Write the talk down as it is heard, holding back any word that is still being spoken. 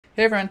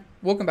Hey everyone,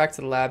 welcome back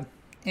to the lab.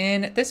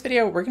 In this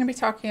video, we're going to be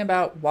talking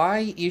about why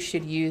you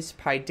should use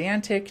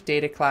Pydantic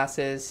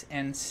Dataclasses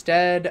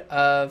instead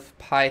of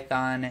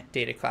Python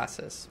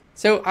Dataclasses.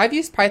 So I've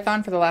used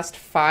Python for the last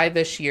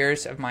 5-ish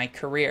years of my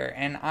career,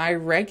 and I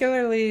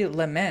regularly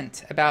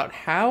lament about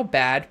how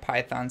bad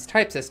Python's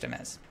type system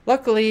is.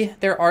 Luckily,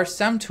 there are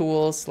some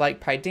tools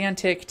like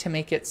Pydantic to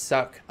make it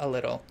suck a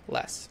little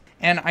less.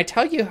 And I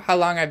tell you how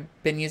long I've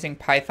been using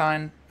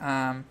Python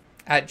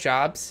at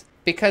jobs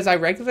because I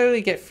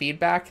regularly get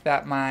feedback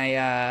that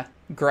my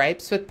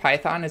gripes with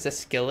Python is a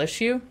skill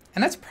issue.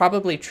 And that's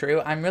probably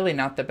true. I'm really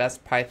not the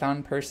best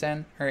Python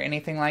person or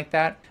anything like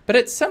that. But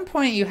at some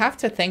point, you have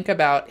to think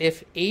about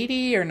if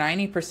 80 or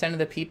 90% of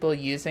the people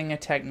using a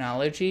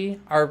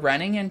technology are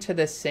running into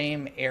the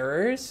same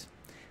errors.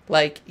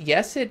 Like,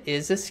 yes, it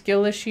is a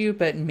skill issue,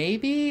 but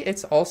maybe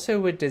it's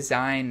also a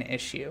design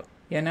issue.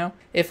 You know,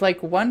 if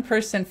like one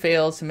person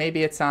fails,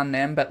 maybe it's on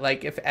them, but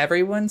like if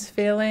everyone's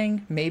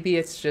failing, maybe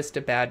it's just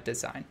a bad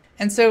design.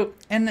 And so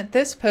in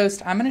this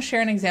post, I'm going to share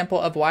an example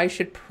of why you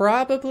should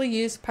probably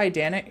use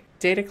Pydantic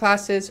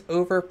Dataclasses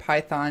over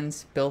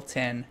Python's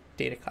built-in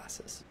data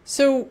classes.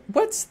 So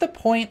what's the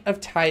point of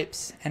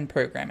types and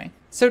programming?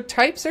 So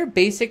types are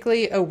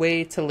basically a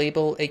way to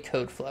label a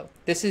code flow.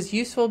 This is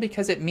useful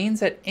because it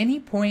means at any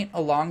point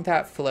along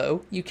that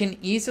flow, you can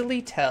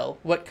easily tell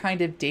what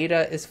kind of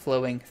data is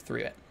flowing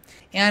through it.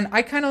 And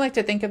I kind of like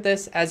to think of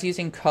this as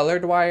using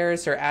colored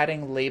wires or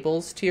adding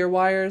labels to your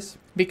wires,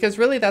 because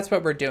really that's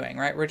what we're doing,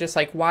 right? We're just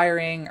like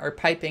wiring or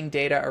piping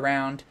data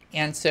around.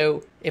 And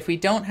so if we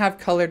don't have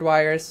colored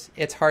wires,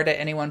 it's hard at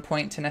any one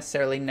point to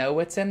necessarily know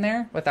what's in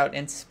there without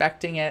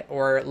inspecting it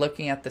or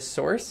looking at the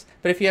source.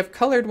 But if you have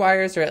colored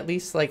wires or at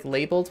least like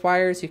labeled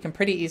wires, you can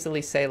pretty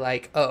easily say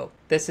like, oh,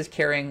 this is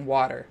carrying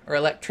water or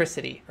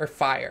electricity or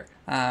fire.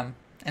 And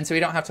so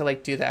we don't have to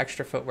like do the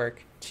extra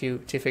footwork to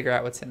figure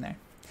out what's in there.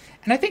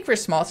 And I think for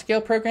small scale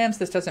programs,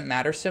 this doesn't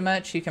matter so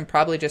much. You can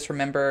probably just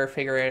remember or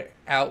figure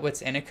out what's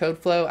in a code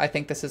flow. I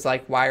think this is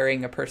like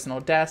wiring a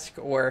personal desk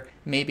or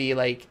maybe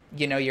like,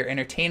 you know, your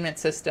entertainment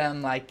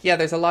system. Like, yeah,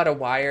 there's a lot of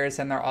wires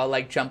and they're all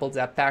like jumbled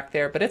up back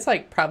there, but it's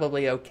like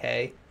probably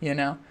okay, you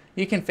know?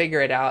 You can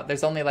figure it out.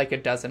 There's only like a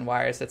dozen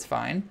wires, that's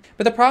fine.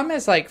 But the problem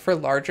is like for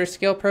larger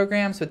scale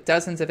programs with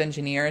dozens of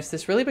engineers,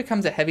 this really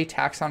becomes a heavy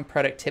tax on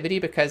productivity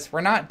because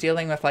we're not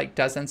dealing with like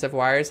dozens of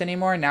wires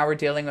anymore. Now we're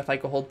dealing with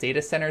like a whole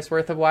data center's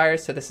worth of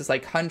wires. So this is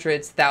like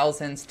hundreds,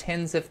 thousands,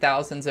 tens of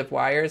thousands of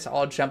wires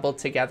all jumbled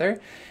together.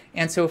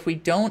 And so if we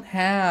don't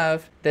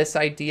have this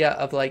idea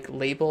of like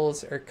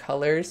labels or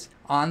colors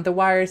on the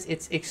wires,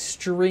 it's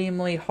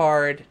extremely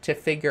hard to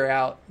figure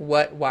out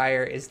what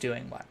wire is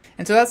doing what.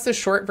 And so that's the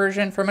short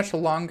version. For a much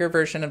longer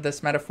version of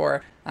this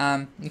metaphor,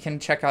 you can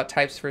check out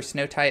types versus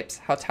no types,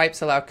 how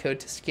types allow code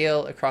to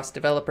scale across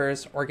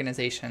developers,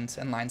 organizations,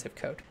 and lines of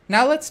code.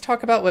 Now let's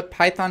talk about what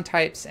Python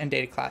types and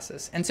data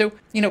classes. And so,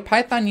 you know,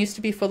 Python used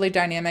to be fully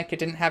dynamic. It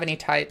didn't have any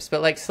types,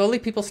 but like slowly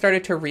people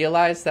started to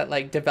realize that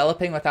like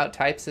developing without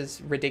types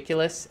is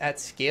ridiculous at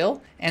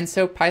scale. And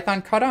so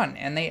Python caught on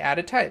and they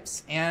added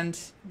types. And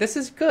this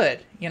is good,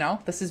 you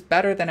know, this is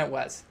better than it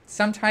was.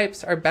 Some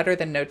types are better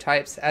than no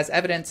types, as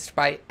evidenced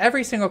by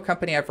every single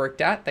company I've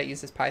worked at that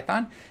uses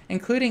Python,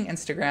 including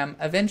Instagram,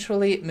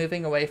 eventually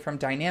moving away from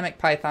dynamic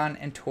Python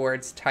and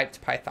towards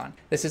typed Python.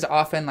 This is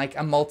often like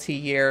a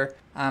multi-year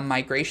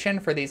migration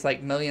for these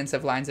like millions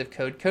of lines of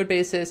code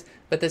bases,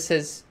 but this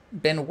has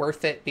been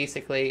worth it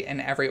basically in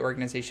every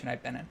organization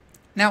I've been in.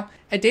 Now,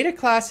 a data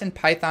class in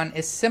Python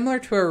is similar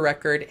to a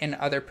record in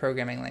other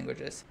programming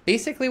languages.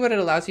 Basically, what it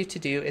allows you to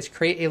do is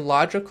create a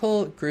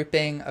logical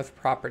grouping of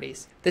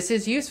properties. This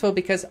is useful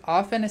because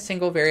often a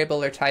single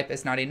variable or type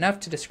is not enough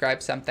to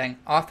describe something.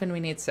 Often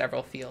we need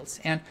several fields.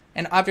 And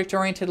in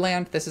object-oriented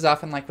land, this is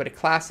often like what a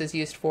class is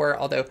used for,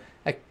 although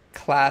a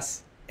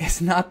class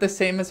is not the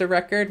same as a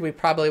record. We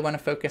probably want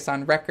to focus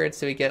on records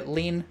so we get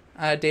lean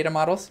data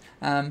models.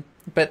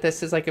 But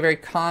this is like a very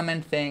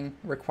common thing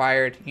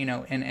required, you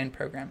know, in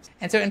programs.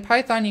 And so in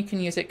Python, you can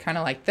use it kind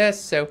of like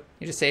this. So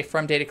you just say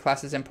from data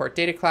classes import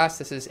data class.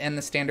 This is in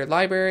the standard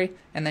library.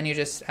 And then you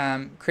just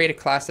create a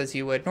class as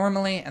you would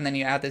normally. And then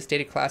you add this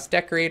data class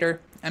decorator.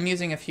 I'm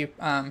using a few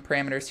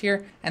parameters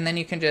here. And then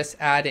you can just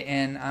add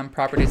in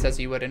properties as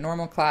you would a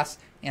normal class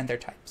and their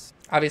types.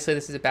 Obviously,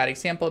 this is a bad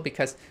example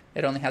because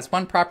it only has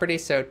one property.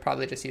 So I'd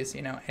probably just use,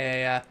 you know,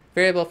 a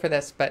variable for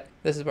this. But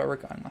this is what we're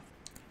going with.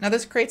 Now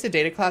this creates a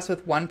data class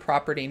with one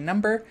property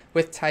number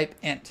with type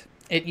int.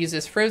 It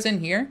uses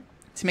frozen here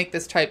to make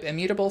this type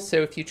immutable.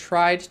 So if you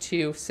tried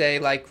to say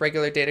like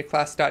regular data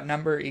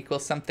class.number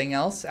equals something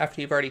else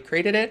after you've already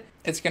created it,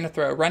 it's going to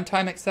throw a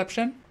runtime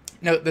exception.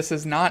 Note this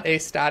is not a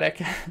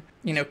static,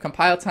 you know,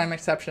 compile time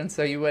exception,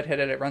 so you would hit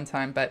it at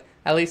runtime, but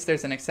at least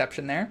there's an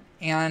exception there.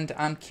 And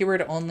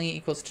keyword only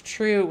equals to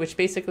true, which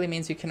basically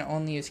means you can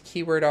only use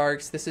keyword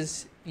args. This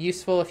is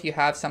useful if you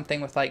have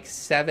something with like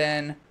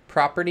 7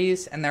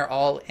 properties and they're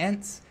all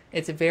ints.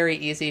 It's very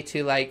easy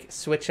to like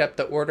switch up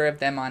the order of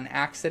them on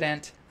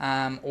accident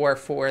or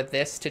for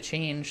this to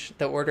change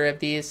the order of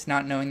these,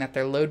 not knowing that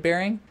they're load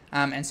bearing.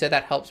 And so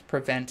that helps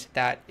prevent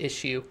that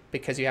issue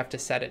because you have to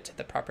set it to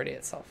the property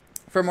itself.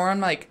 For more on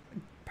like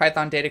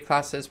Python data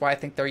classes, why I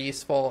think they're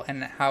useful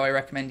and how I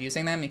recommend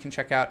using them, you can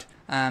check out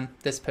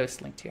this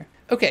post linked here.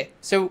 Okay,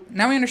 so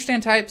now we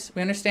understand types,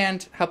 we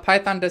understand how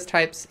Python does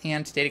types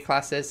and data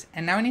classes,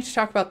 and now we need to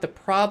talk about the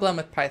problem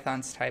with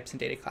Python's types and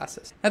data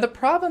classes. Now the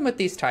problem with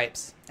these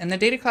types and the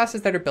data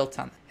classes that are built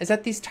on them is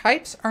that these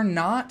types are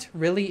not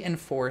really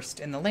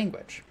enforced in the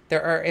language.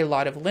 There are a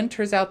lot of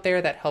linters out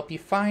there that help you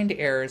find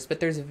errors,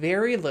 but there's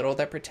very little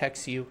that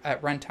protects you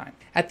at runtime.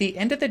 At the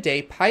end of the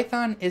day,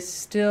 Python is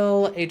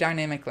still a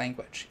dynamic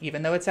language.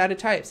 Even though it's added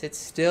types, it's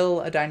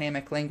still a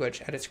dynamic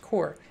language at its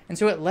core. And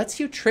so it lets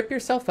you trip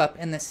yourself up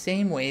in the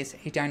same ways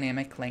a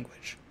dynamic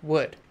language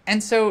would.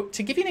 And so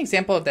to give you an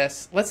example of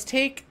this, let's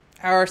take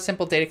our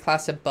simple data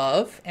class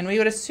above, and we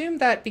would assume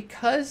that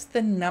because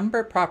the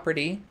number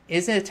property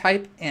is a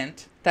type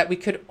int, that we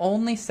could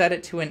only set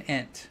it to an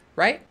int,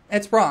 right?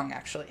 It's wrong,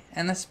 actually.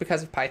 And this is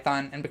because of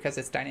Python and because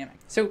it's dynamic.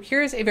 So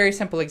here's a very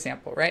simple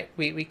example, right?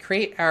 We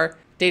create our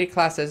data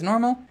class as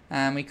normal.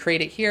 We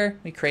create it here.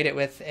 We create it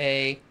with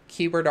a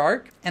keyword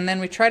arg, and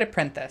then we try to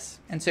print this.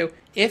 And so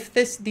if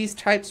these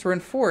types were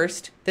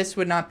enforced, this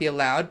would not be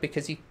allowed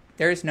because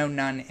there is no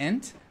none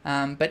int.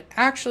 But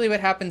actually what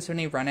happens when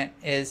you run it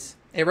is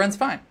it runs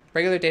fine.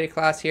 Regular data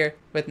class here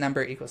with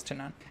number equals to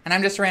none. And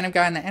I'm just a random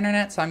guy on the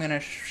internet, so I'm going to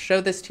show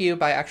this to you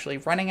by actually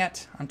running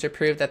it to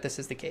prove that this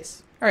is the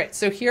case. All right,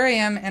 so here I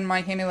am in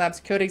my HAMY Labs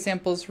code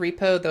examples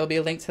repo. There'll be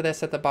a link to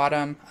this at the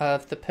bottom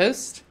of the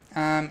post.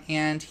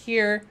 And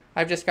here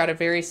I've just got a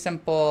very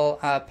simple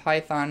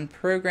Python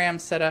program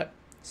set up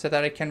so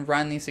that I can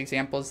run these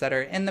examples that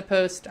are in the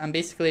post.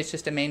 Basically, it's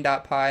just a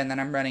main.py, and then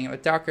I'm running it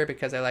with Docker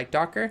because I like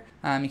Docker.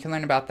 You can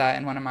learn about that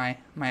in one of my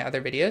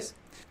other videos.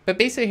 But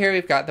basically here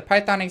we've got the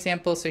Python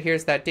example. So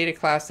here's that data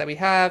class that we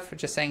have,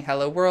 just saying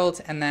hello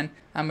world, and then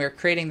we're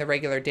creating the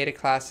regular data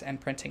class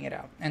and printing it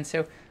out. And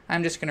so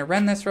I'm just going to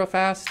run this real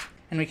fast,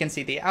 and we can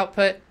see the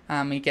output.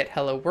 We get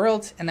hello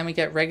world, and then we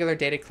get regular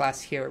data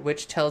class here,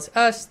 which tells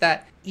us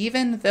that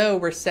even though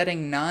we're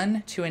setting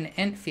none to an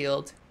int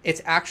field,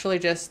 it's actually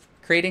just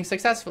creating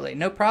successfully,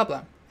 no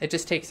problem. It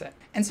just takes it.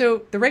 And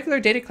so the regular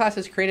data class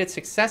is created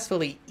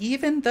successfully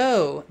even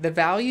though the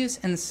values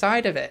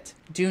inside of it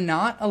do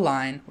not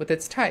align with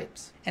its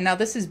types. And now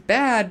this is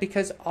bad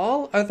because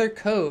all other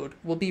code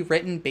will be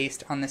written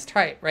based on this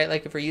type, right?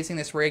 Like if we're using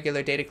this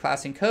regular data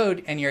class in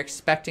code and you're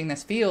expecting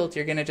this field,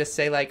 you're going to just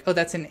say like, oh,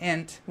 that's an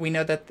int. We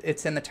know that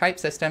it's in the type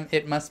system.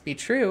 It must be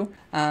true.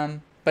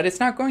 But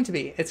it's not going to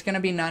be. It's going to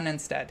be none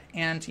instead.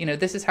 And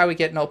this is how we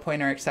get null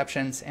pointer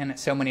exceptions in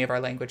so many of our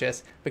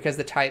languages because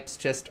the types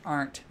just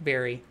aren't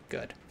very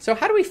good. So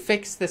how do we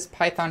fix this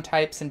Python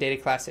types and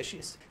data class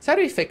issues? So how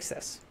do we fix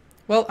this?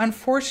 Well,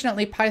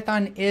 unfortunately,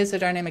 Python is a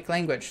dynamic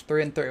language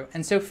through and through.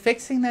 And so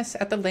fixing this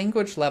at the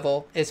language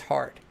level is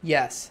hard.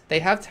 Yes,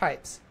 they have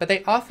types, but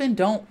they often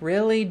don't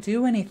really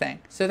do anything.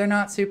 So they're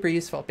not super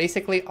useful.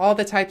 Basically, all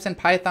the types in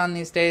Python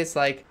these days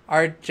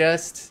are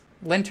just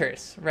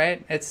linters,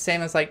 right? It's the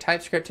same as like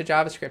TypeScript to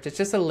JavaScript. It's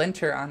just a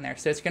linter on there.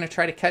 So it's going to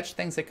try to catch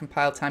things at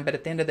compile time, but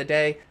at the end of the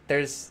day,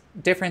 there's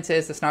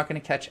differences. It's not going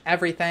to catch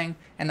everything.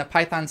 And the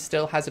Python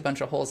still has a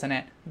bunch of holes in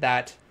it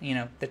that,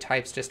 the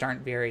types just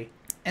aren't very.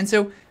 And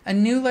so a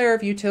new layer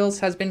of utils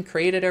has been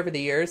created over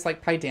the years,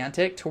 like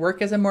Pydantic, to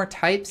work as a more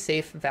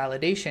type-safe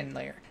validation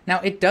layer. Now,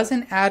 it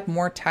doesn't add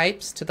more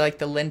types to the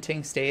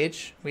linting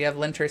stage. We have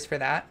linters for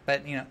that,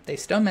 but they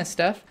still miss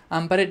stuff.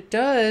 But it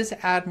does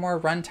add more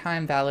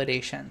runtime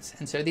validations.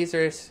 And so these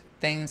are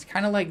things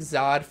kind of like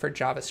Zod for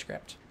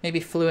JavaScript, maybe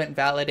Fluent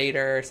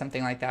Validator or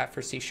something like that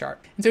for C#.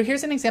 And so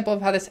here's an example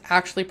of how this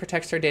actually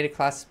protects our data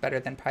class better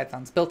than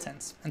Python's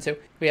built-ins. And so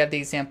we have the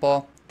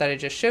example that I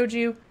just showed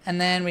you,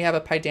 and then we have a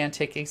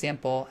Pydantic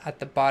example at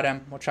the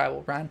bottom, which I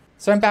will run.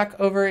 So I'm back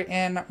over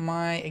in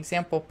my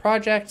example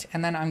project,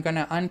 and then I'm going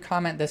to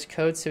uncomment this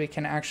code so we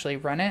can actually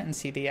run it and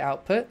see the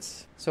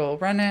outputs. So we'll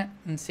run it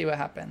and see what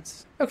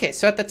happens. Okay,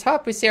 so at the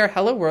top we see our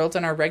hello world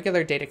and our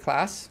regular data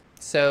class.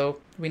 So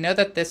we know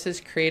that this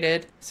is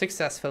created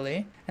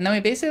successfully. And then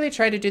we basically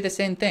try to do the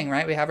same thing,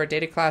 right? We have our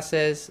data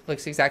classes,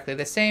 looks exactly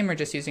the same. We're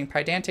just using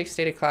Pydantic's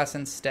data class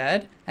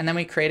instead. And then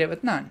we create it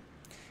with none.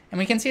 And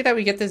we can see that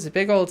we get this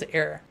big old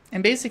error.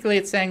 And basically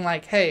it's saying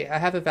like, hey, I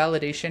have a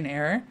validation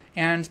error.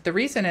 And the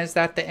reason is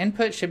that the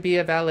input should be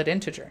a valid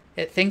integer.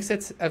 It thinks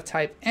it's of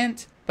type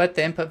int, but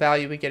the input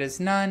value we get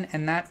is none,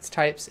 and that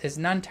types is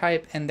none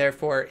type, and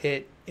therefore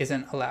it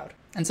isn't allowed.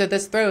 And so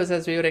this throws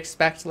as we would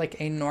expect like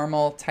a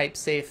normal type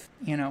safe,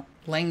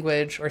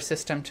 language or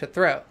system to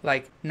throw.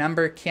 Like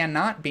number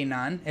cannot be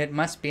none, it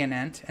must be an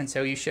int, and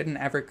so you shouldn't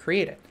ever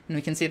create it. And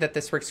we can see that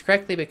this works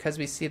correctly because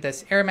we see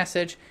this error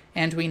message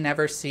and we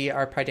never see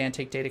our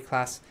Pydantic data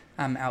class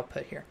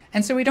output here.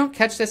 And so we don't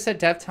catch this at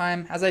dev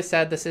time. As I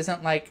said, this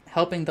isn't like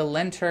helping the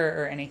linter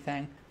or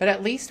anything, but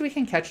at least we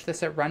can catch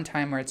this at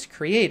runtime where it's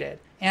created.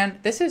 And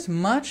this is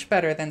much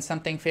better than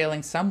something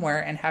failing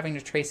somewhere and having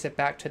to trace it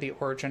back to the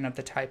origin of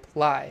the type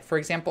lie. For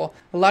example,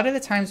 a lot of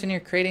the times when you're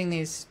creating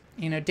these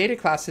data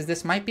classes,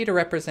 this might be to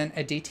represent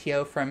a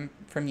DTO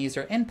from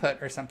user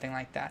input or something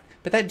like that.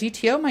 But that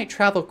DTO might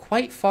travel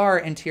quite far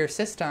into your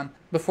system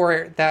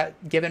before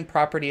that given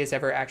property is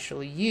ever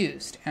actually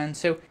used. And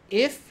so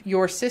if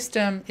your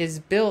system is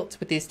built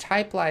with these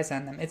type lies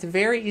on them, it's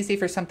very easy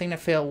for something to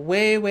fail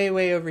way, way,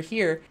 way over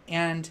here,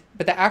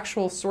 but the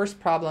actual source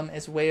problem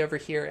is way over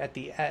here at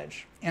the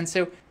edge. And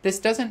so this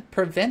doesn't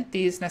prevent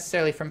these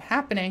necessarily from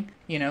happening.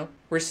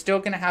 We're still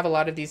going to have a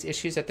lot of these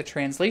issues at the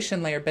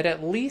translation layer, but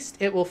at least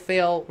it will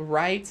fail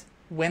right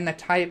when the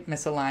type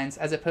misaligns,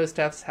 as opposed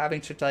to us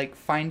having to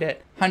find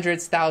it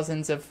hundreds,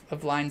 thousands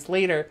of lines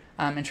later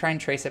and try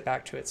and trace it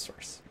back to its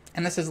source.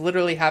 And this has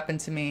literally happened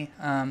to me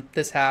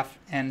this half,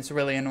 and it's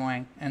really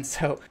annoying. And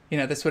so,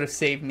 this would have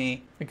saved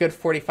me a good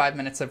 45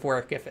 minutes of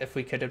work if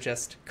we could have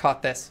just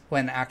caught this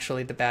when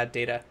actually the bad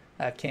data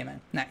came in.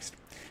 Next.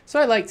 So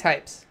I like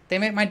types. They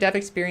make my dev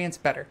experience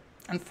better.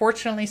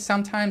 Unfortunately,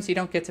 sometimes you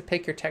don't get to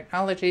pick your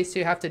technology, so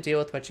you have to deal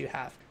with what you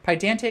have.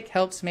 Pydantic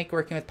helps make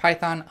working with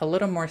Python a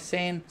little more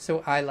sane,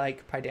 so I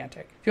like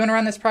Pydantic. If you want to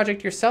run this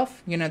project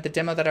yourself, the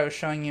demo that I was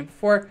showing you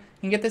before,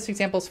 you can get this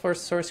example's for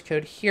source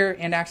code here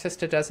and access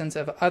to dozens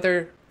of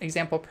other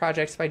example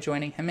projects by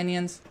joining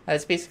Hyminians.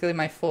 It's basically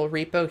my full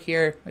repo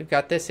here. We've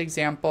got this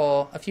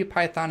example, a few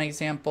Python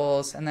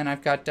examples, and then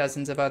I've got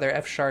dozens of other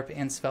F#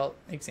 and Svelte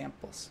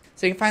examples.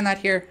 So you can find that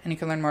here, and you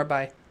can learn more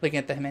by looking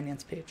at the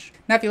Hyminians page.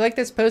 Now, if you like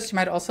this post, you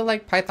might also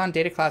like Python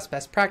Dataclass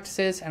best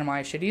practices and why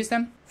I should use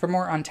them. For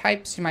more on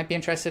types, you might be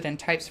interested in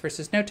types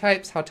versus no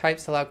types, how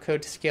types allow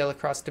code to scale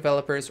across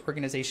developers,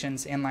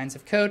 organizations, and lines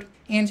of code.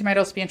 And you might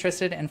also be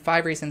interested in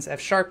 5 reasons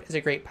F# is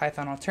a great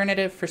Python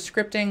alternative for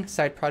scripting,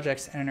 side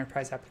projects, and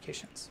enterprise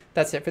applications.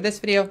 That's it for this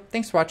video.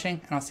 Thanks for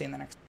watching, and I'll see you in the next one.